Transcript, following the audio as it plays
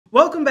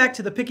Welcome back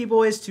to the Picky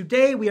Boys.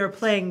 Today we are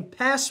playing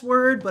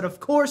Password, but of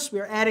course we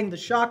are adding the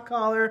shock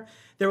collar.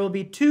 There will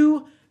be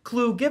 2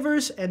 clue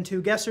givers and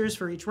 2 guessers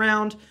for each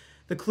round.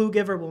 The clue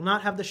giver will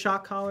not have the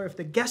shock collar. If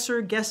the guesser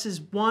guesses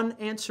one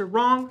answer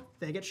wrong,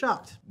 they get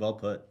shocked. Well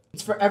put.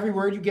 It's for every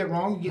word you get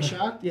wrong, you get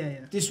shocked? Yeah.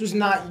 This was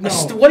not, no.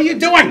 What are you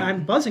doing?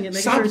 I'm buzzing it,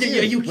 making Stop, sure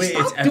it's Wait,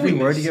 it's every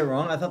word you get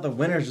wrong? I thought the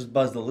winners just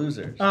buzz the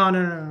losers. Oh,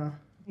 no.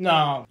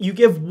 No. You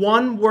give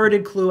one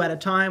worded clue at a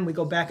time. We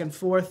go back and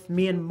forth.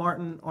 Me and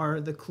Martin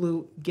are the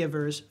clue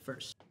givers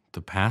first.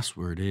 The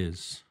password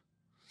is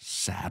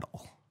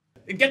saddle.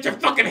 Get your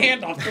fucking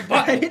hand off the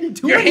button. I didn't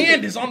do your anything.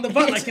 hand is on the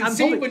button. I can I'm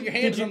see holding- when your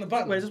hand is on the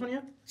button. Wait, is this one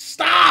you?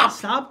 Stop!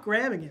 Stop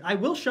grabbing it. I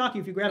will shock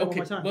you if you grab it one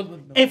more time. no.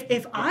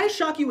 If I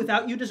shock you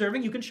without you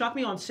deserving, you can shock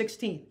me on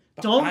 16.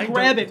 Don't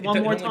grab it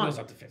one more It only time. goes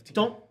up to 15.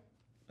 Don't.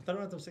 I thought it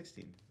went up to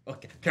 16.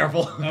 Okay,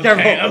 careful. Okay,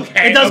 Careful.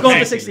 okay. It does go up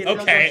to 16. It does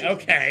go up to 16.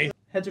 Okay.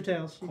 Heads or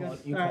tails? You got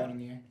it. You All call right. it in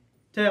the air.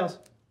 Tails.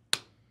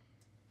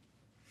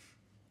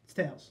 It's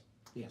tails.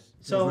 Yes.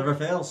 So never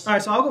fails. All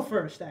right, so I'll go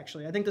first.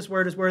 Actually, I think this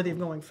word is worthy of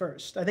going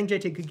first. I think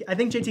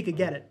JT could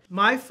get it.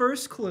 My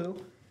first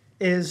clue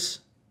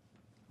is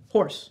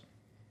horse.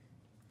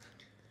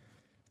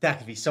 That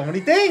could be so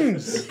many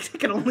things. It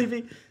can only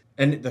be.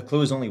 And the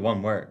clue is only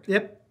one word.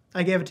 Yep,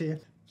 I gave it to you.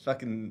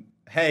 Fucking,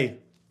 hey.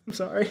 I'm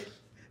sorry.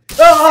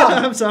 Oh,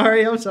 I'm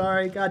sorry.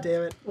 God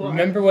damn it. Well,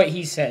 Remember what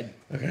he said.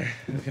 Okay.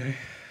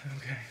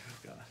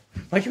 God.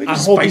 Why can't we I do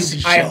hope, spicy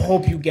you, shit? I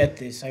hope you get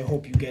this.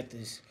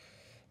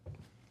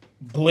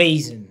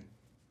 Blazing.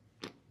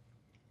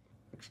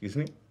 Excuse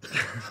me?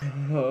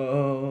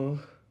 Oh,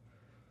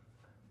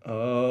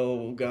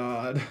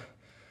 God.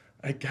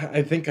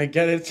 I think I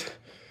get it.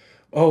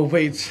 Oh,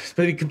 wait.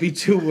 But it could be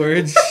 2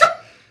 words.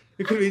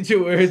 It could be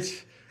 2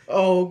 words.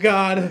 Oh,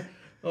 God.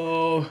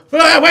 Oh. Wait.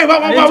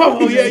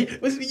 Oh, yeah.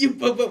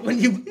 But when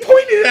you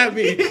pointed at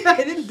me.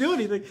 I didn't do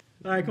anything.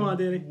 All right, come on,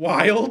 Danny.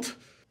 Wild.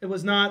 It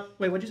was not.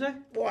 Wait, what'd you say?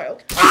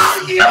 Wild.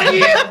 Oh,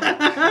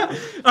 yeah.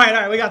 All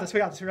right. We got this.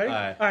 Ready?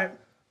 All right.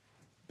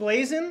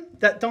 Blazing.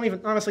 Don't even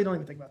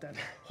think about that.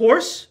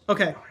 Horse.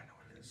 Okay. I know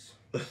what it is.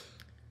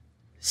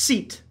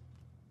 Seat.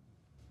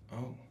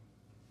 Oh.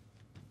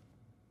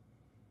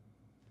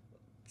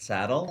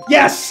 Saddle?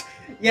 Yes.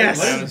 What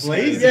is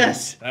blazing?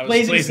 Yes. That was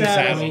Blazing Blazing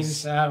Saddles. Blazing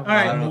Saddles. All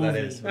right. I don't know what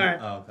that is. All right.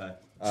 Oh, okay.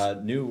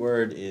 New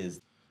word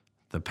is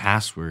The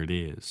password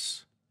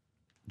is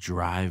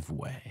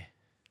driveway.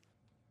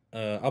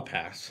 I'll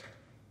pass.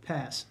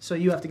 Pass. So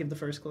you have to give the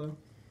first clue.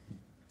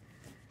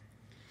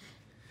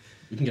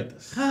 You can get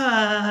this.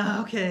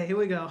 Okay. Here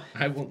we go.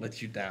 I won't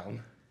let you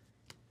down.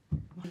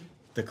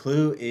 the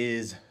clue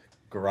is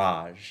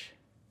garage.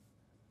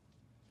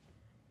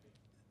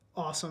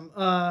 Awesome.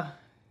 The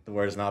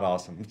word is not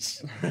awesome.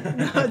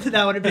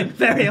 That would have been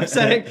very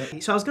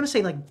upsetting. So I was gonna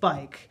say like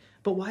bike,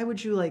 but why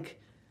would you like?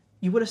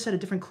 You would have said a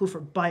different clue for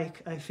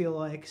bike. I feel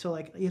like so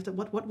like you have to.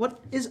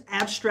 What is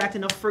abstract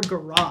enough for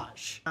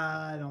garage?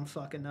 I don't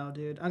fucking know,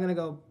 dude. I'm gonna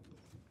go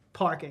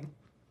parking.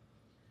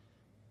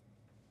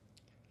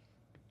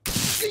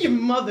 Your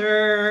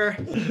mother.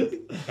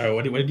 All right,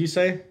 what did you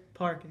say?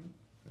 Parking.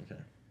 Okay.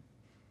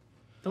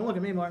 Don't look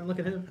at me, Martin. Look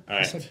at him. All I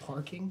right. said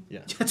parking.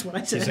 Yeah. That's what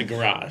I said. It's a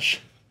garage.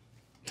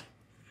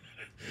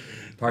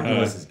 Parking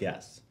was his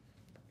guess.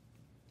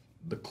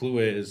 The clue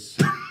is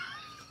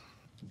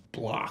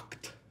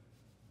blocked.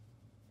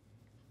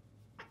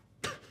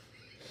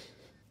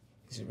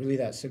 Is it really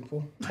that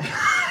simple?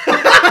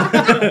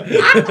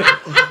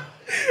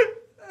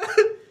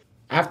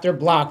 After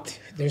blocked,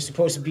 there's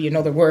supposed to be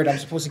another word. I'm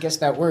supposed to guess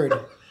that word.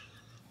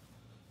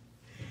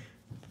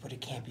 But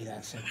it can't be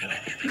that simple.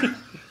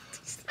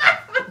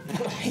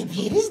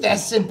 Maybe it is that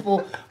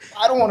simple.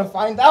 I don't want to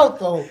find out,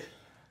 though.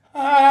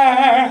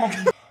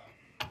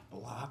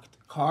 Blocked.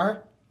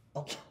 Car?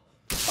 Oh.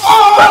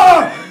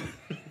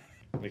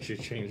 Make sure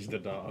you change the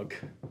dog.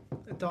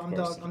 I'm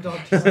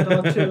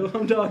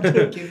dog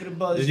too. Give it a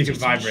buzz. You can do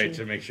some vibrate shit.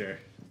 to make sure.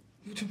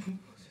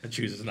 It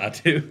chooses not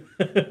to.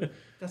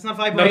 That's not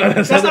vibrating. No,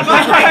 that's That's not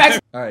not vibrating.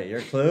 All right,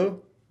 your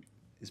clue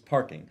is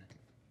parking.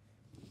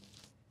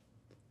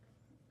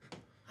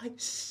 I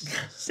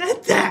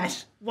said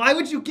that. Why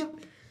would you give?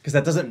 Because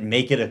that doesn't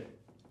make it a...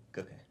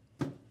 Okay.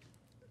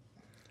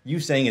 You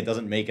saying it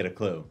doesn't make it a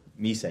clue.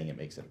 Me saying it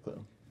makes it a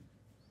clue.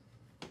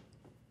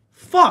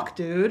 Fuck,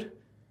 dude.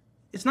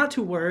 It's not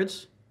 2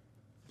 words.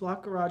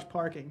 Block garage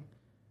parking.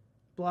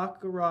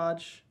 Block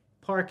garage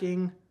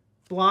parking.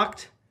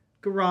 Blocked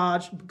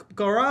garage.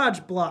 Garage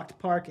blocked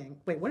parking.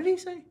 Wait, what did he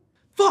say?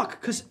 Fuck,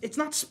 because it's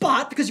not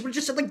spot, because you would have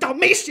just said like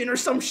Dalmatian or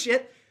some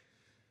shit.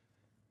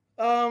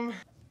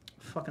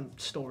 Fucking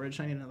storage.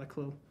 I need another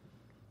clue.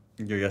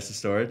 Your guess is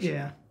storage?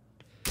 Yeah.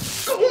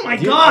 Oh my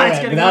god, it's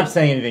getting Without worse.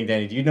 saying anything,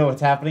 Danny, do you know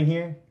what's happening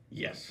here?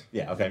 Yes.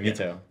 Yeah, okay, me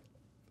too.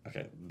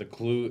 Okay. The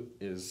clue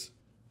is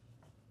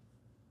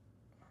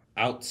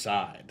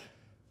outside.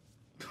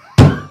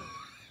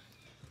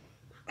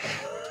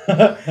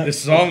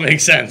 This all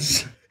makes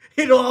sense.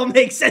 It all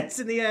makes sense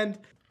in the end.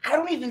 I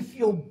don't even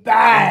feel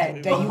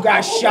bad that you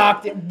got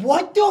shocked.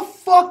 What the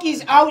fuck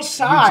is You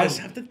outside? just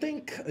have to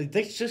think.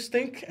 Just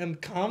think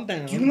and calm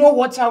down. Do you know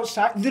what's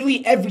outside?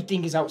 Literally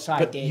everything is outside,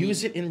 But Danny.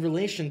 use it in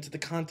relation to the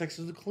context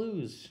of the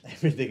clues.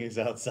 Everything is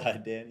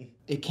outside, Danny.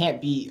 It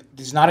can't be.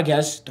 This is not a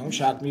guess. Don't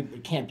shock me. But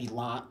it can't be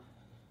lot.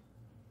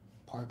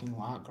 Parking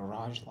lot,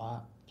 garage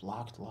lot,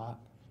 blocked lot.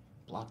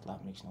 Blocked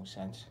lot makes no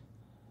sense.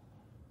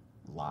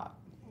 Lot.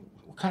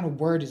 What kind of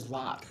word is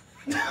lot?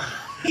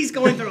 He's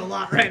going through a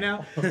lot right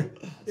now.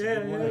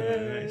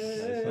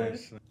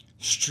 Nice.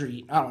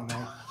 Street. I don't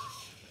know.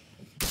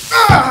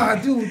 Ah,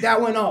 dude, that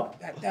went up.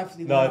 That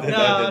definitely No, went it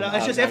up. didn't. No,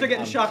 it's just after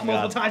getting shocked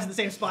multiple God. times in the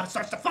same spot, it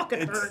starts to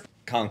fucking hurt.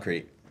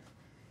 Concrete.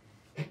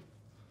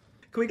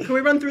 Can we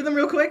run through them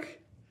real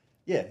quick?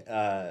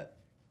 Yeah.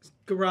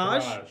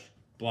 Garage.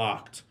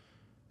 Blocked.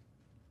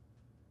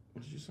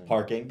 What did you say?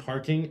 Parking.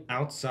 Parking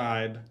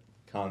outside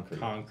Concrete.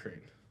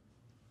 concrete.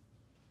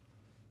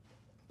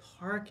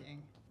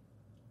 Parking.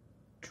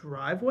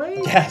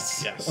 Driveway?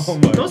 Yes. Yes. Oh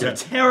my Those are God.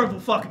 terrible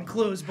fucking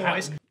clues,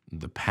 boys.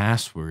 The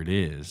password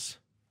is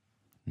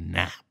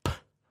nap.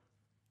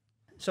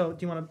 So,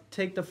 do you want to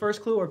take the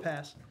first clue or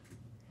pass?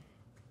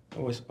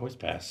 Always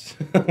pass.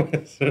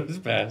 Always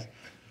pass.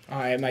 All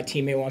right, my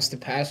teammate wants to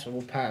pass, so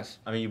we'll pass.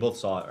 I mean, you both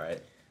saw it,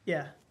 right?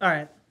 Yeah. All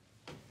right.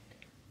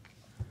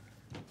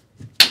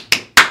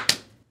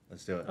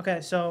 Let's do it.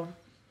 Okay, so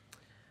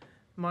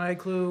my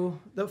clue,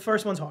 the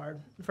first one's hard.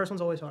 The first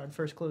one's always hard.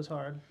 First clue is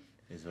hard.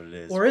 Is what it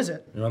is. Or is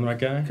it? You're on the right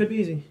guy? Could be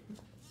easy.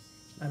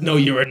 No,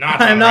 you are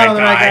not. I'm not on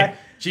the right guy.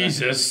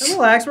 Jesus.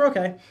 Relax, we're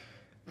okay.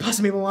 Pass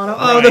me, Milano.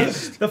 Oh,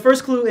 Christ. the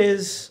first clue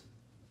is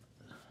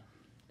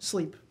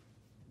sleep.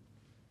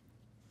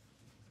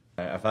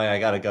 I feel like I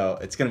gotta go.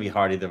 It's gonna be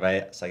hard either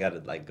way, so I gotta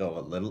like go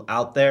a little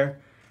out there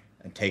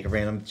and take a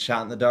random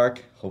shot in the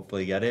dark.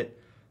 Hopefully get it.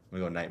 We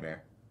go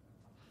nightmare.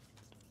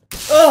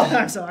 Oh,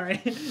 I'm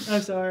sorry.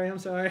 I'm sorry. I'm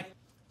sorry.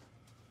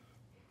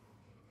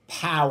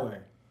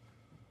 Power.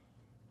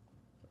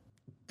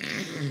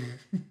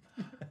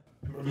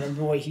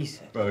 Remember what he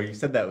said. Bro, you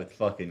said that with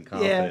fucking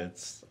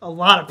confidence. A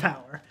lot of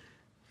power.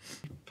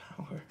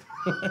 Power.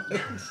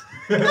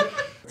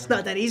 It's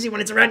not that easy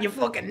when it's around your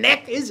fucking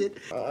neck, is it?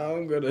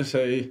 I'm gonna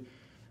say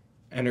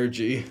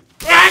energy.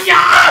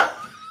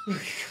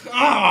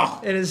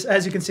 It is,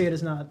 as you can see, it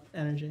is not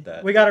energy.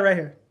 That- We got it right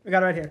here. We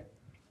got it right here.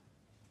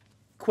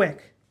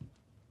 Quick.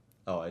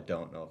 Oh, I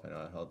don't know if I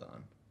know it. Hold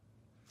on.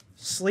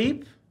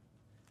 Sleep.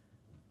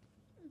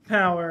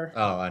 Power.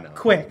 Oh, I know.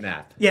 Quick.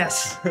 Nap.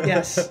 Yes.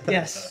 Yes.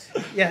 Yes.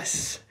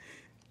 Yes.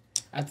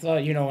 I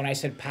thought, when I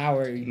said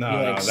power, you'd No, be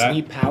like no, that-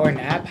 sleep, power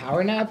nap,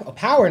 power nap? A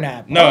power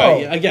nap. No,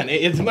 Oh. again,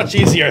 it's much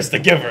easier as the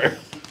giver.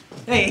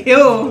 Hey,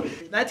 yo.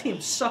 That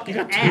team's sucking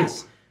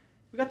ass.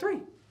 We got 3.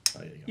 Oh,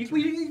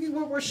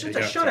 We're it's a you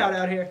got shutout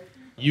out here.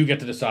 You get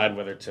to decide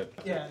whether to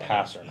Yeah.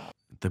 pass or not.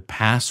 The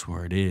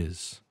password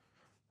is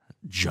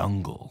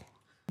jungle.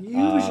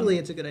 Usually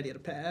it's a good idea to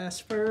pass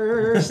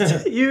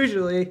first.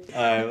 Usually.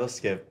 All right, we'll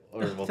skip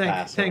or we'll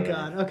pass. Thank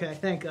God. Okay,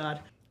 thank God.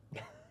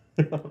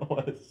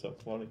 What is so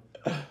funny?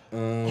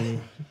 I'm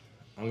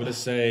gonna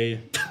say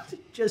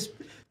Just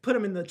put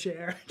him in the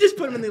chair. Just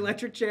put him in the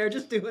electric chair.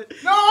 Just do it.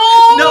 No!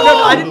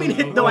 No, I didn't mean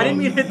hit. No, I didn't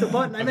mean hit the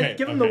button. I meant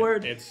give him the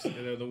word. It's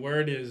the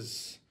word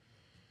is.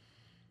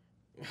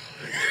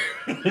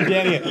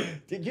 Danny,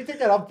 did you take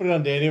that off? Put it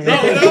on Danny. No,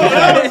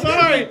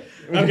 sorry.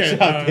 Okay,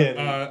 Shot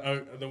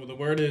Danny. the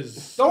word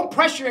is. Don't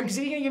pressure him because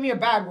he's going to give me a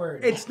bad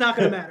word. It's not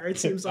gonna matter. It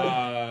seems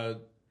like.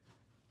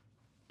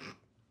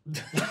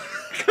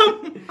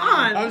 Come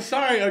on. I'm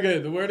sorry. Okay,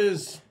 the word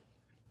is.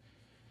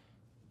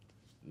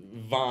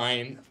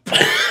 Vine.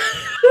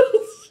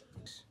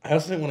 I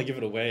also didn't want to give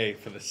it away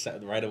for the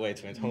set right away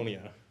to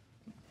Antonio.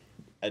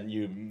 And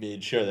you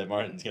made sure that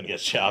Martin's gonna get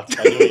shocked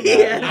by doing that.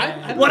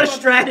 Yeah. What a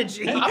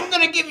strategy. I'm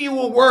going to give you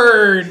a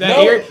word.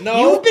 No.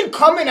 You've been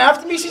coming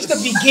after me since the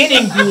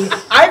beginning, dude.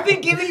 I've been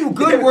giving you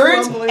good You're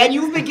words, crumbling. and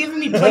you've been giving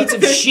me plates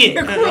of shit.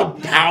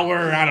 Power.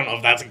 I don't know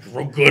if that's a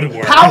good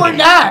word. Power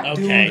nap,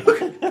 dude.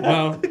 Okay.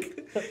 Well,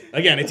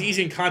 again, it's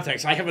easy in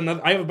context. I have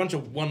a bunch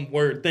of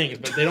one-word things,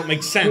 but they don't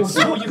make sense.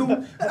 All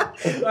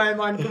right,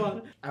 Martin, come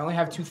on. I only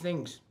have 2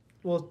 things.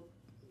 Well,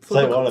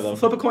 Say one of them.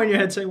 Flip a coin in your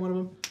head. Say one of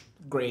them.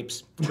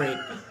 Grapes. Grape.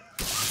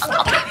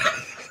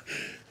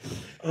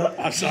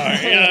 I'm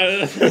sorry.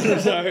 I'm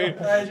sorry.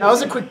 That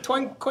was a quick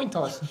coin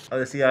toss.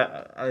 See,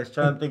 I was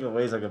trying to think of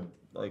ways I could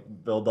like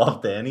build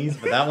off Danny's,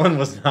 but that one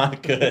was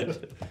not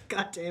good.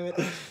 God damn it.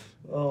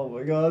 Oh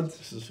my God.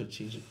 This is a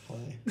strategic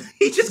play.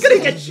 He's just gonna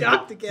get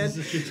shocked again. This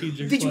is a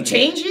strategic Did play. you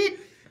change it?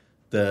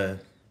 The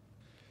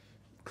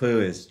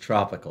clue is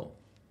tropical.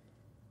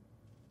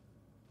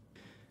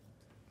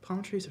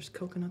 Palm trees, there's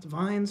coconuts,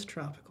 vines,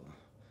 tropical.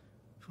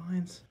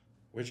 Vines.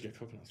 Where'd you get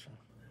coconuts from?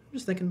 I'm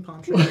just thinking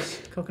palm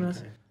trees,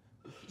 coconuts.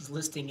 He's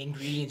listing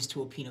ingredients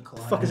to a pina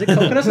colada. Fuck, is it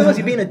coconuts? Is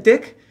he being a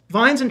dick?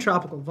 Vines and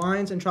tropical.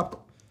 Vines and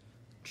tropical.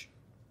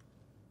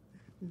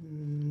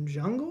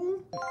 Jungle?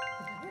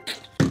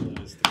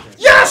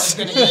 Yes!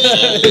 Good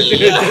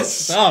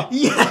stuff.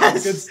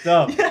 Yes! Good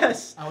stuff.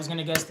 Yes! I was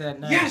gonna guess that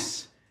next.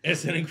 Yes!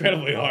 It's an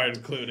incredibly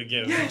hard clue to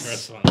give the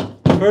first one.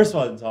 First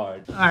one's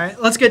hard. All right,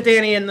 let's get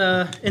Danny in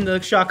the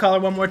shot collar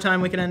one more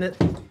time. We can end it.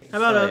 How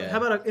about Oh, yeah. how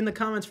about in the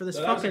comments for this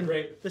So that was a fucking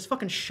great- this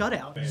fucking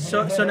shutout?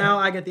 So now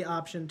I get the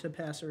option to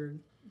pass or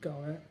go,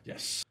 right?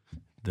 Yes.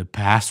 The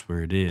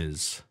password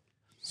is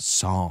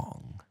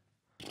song.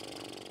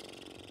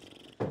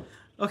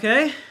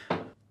 Okay,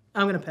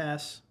 I'm gonna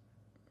pass.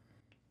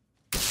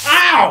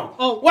 Ow!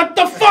 Oh. What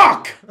the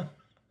fuck?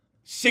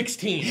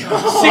 16. 16, you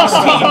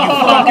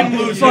fucking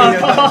loser. Fuck!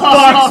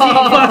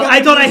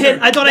 I thought I hit.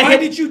 Why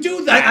did you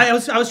do that?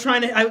 I was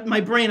trying to. My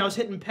brain. I was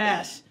hitting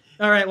pass.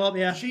 All right. Well,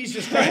 yeah.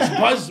 Jesus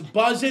Christ.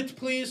 Buzz it,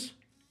 please.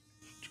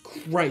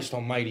 Christ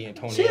almighty,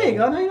 Antonio. See, there you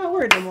go. Now you're not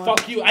worried anymore.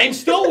 Fuck you. I am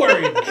still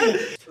worried.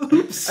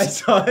 Oops. I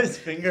saw his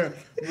finger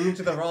move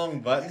to the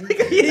wrong button,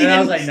 and I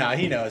was like, "Nah,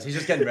 he knows. He's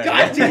just getting ready."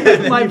 God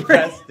damn, my You brain.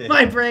 pressed it.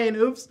 My brain.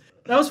 Oops.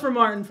 That was for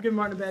Martin. Give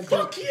Martin a bad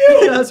clip. Fuck you.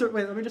 Yeah, that's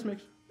wait, let me just make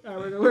sure.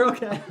 All right, we're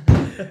okay.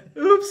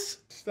 Oops.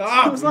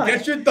 Stop. was like-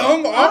 Get your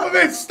thumb off of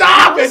it.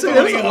 Stop, There was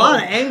Antonio. a lot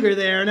of anger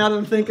there. Now that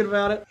I'm thinking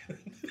about it.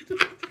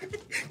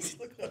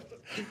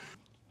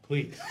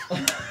 Please.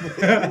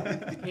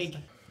 Make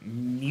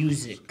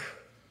music.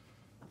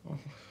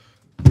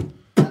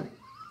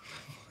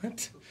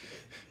 What?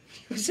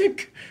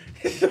 Music?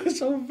 It's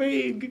so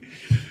vague.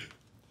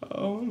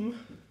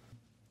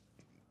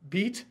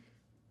 Beat?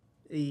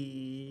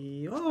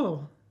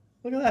 Oh,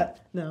 look at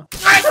that. No.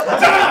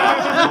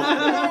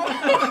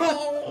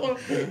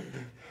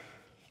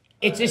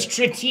 It's a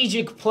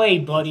strategic play,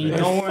 buddy.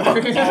 Don't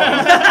worry.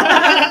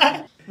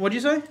 What'd you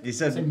say? He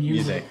said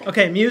music. music.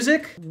 Okay,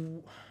 music.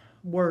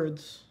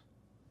 Words.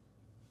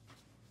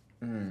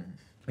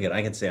 Again,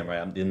 I can say I'm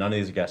right. None of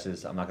these are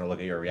guesses. I'm not gonna look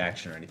at your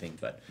reaction or anything,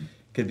 but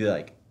could be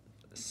like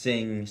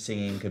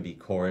singing, could be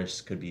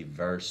chorus, could be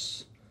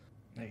verse.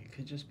 Like, it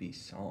could just be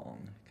song.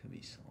 It could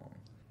be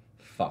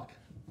song.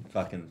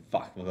 Fucking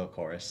fuck. We'll go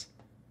chorus.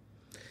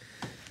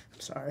 I'm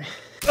sorry.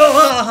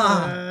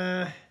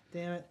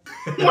 Damn it.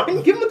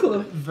 Martin, give him a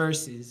clue.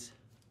 Versus.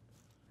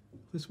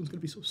 This one's gonna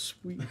be so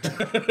sweet.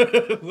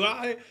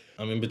 Why?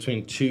 I'm in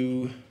between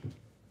two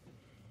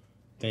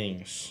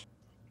things.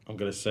 I'm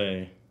gonna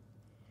say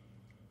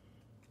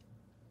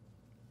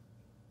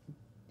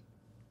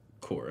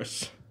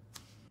chorus.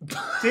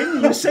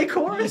 Didn't you say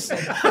chorus?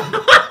 Fuck!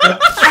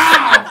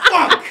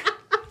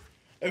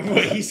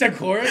 Wait, he said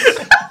chorus?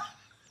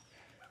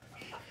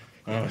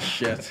 Oh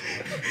shit.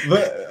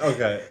 But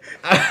okay.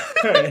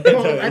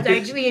 That's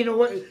actually, you know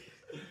what?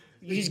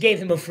 You just gave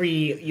him a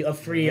free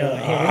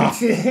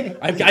hint.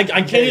 I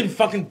can't even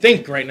fucking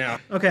think right now.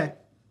 Okay.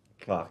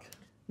 Fuck.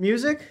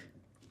 Music.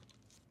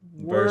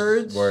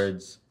 Words.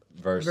 Words.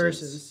 Verses.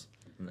 Verses.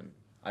 And then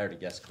I already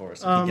guessed chorus.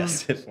 So he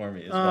guessed it for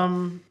me as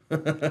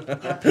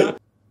well.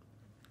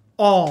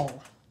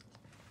 All.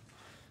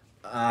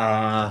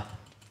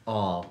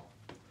 All.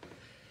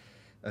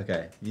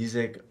 Okay.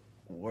 Music,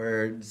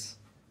 words,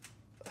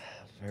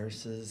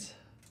 verses.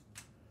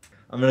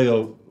 I'm gonna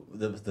go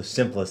the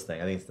simplest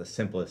thing. I think it's the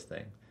simplest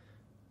thing.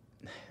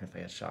 If I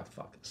get shocked,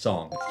 fuck.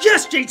 Song.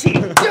 Yes, JT.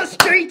 Yes,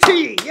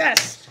 JT.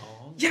 Yes.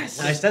 Yes.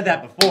 I said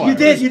that before. You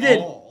did. You did.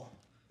 All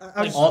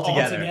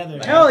together. together.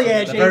 Hell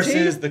yeah, The JT.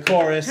 verses, the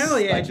chorus, Hell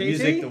yeah, like, JT. the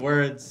music, the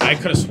words. I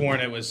could have sworn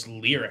it was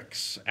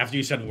lyrics. After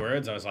you said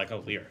words, I was like, oh,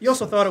 lyrics. You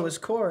also thought it was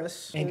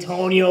chorus.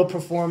 Antonio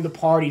performed the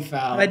party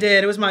foul. I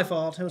did. It was my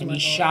fault. It was And my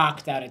he fault.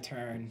 shocked out of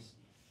turn.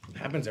 It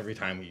happens every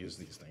time we use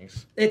these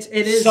things. It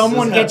is.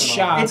 Someone gets happened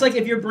shot. It's like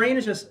if your brain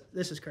is just.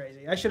 This is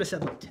crazy. I should have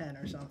said like 10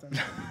 or something.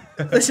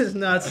 This is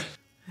nuts.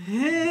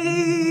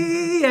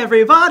 Hey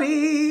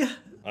everybody. All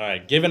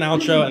right, give an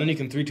outro, and then you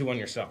can 3, 2, 1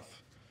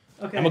 yourself.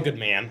 Okay. I'm a good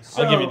man.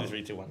 I'll give you the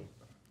 3, 2, 1.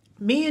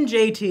 Me and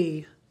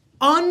JT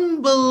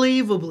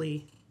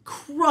unbelievably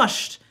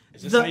crushed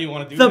Is this how you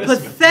want to do the this?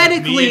 With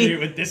pathetically me and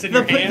with this in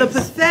your the hands?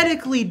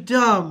 pathetically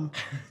dumb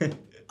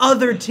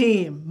other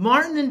team.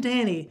 Martin and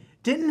Danny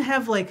didn't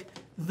have like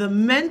the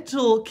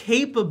mental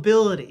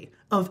capability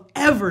of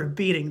ever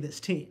beating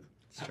this team.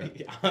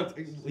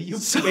 Will you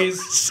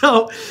please?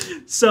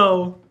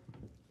 So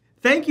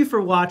thank you for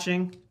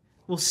watching.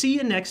 We'll see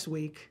you next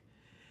week.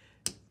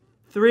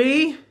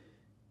 3,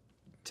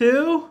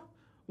 2,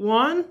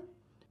 1.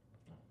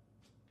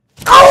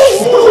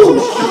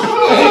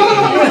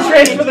 Oh!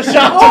 Trade for the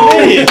shot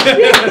to me.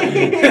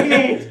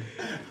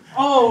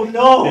 Oh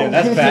no! Dude,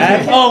 that's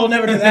bad. Oh, we'll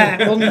never do that.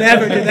 We'll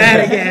never do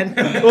that again.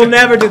 We'll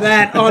never do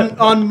that.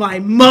 On my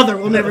mother,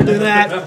 we'll never do that.